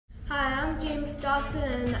Dawson,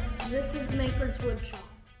 and this is Maker's Woodshop.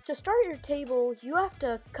 To start your table, you have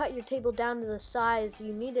to cut your table down to the size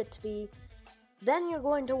you need it to be. Then you're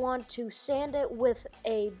going to want to sand it with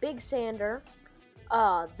a big sander.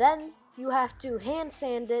 Then you have to hand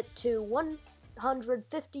sand it to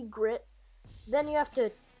 150 grit. Then you have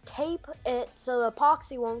to tape it so the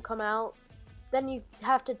epoxy won't come out. Then you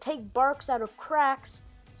have to take barks out of cracks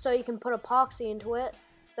so you can put epoxy into it.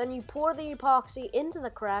 Then you pour the epoxy into the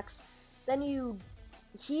cracks. Then you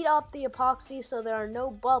heat up the epoxy so there are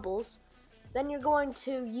no bubbles. Then you're going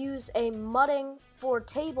to use a mudding for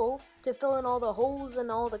table to fill in all the holes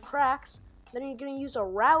and all the cracks. Then you're going to use a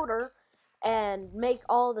router and make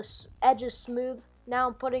all the edges smooth. Now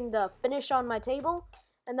I'm putting the finish on my table,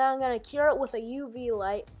 and then I'm going to cure it with a UV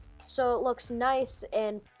light so it looks nice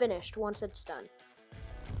and finished once it's done.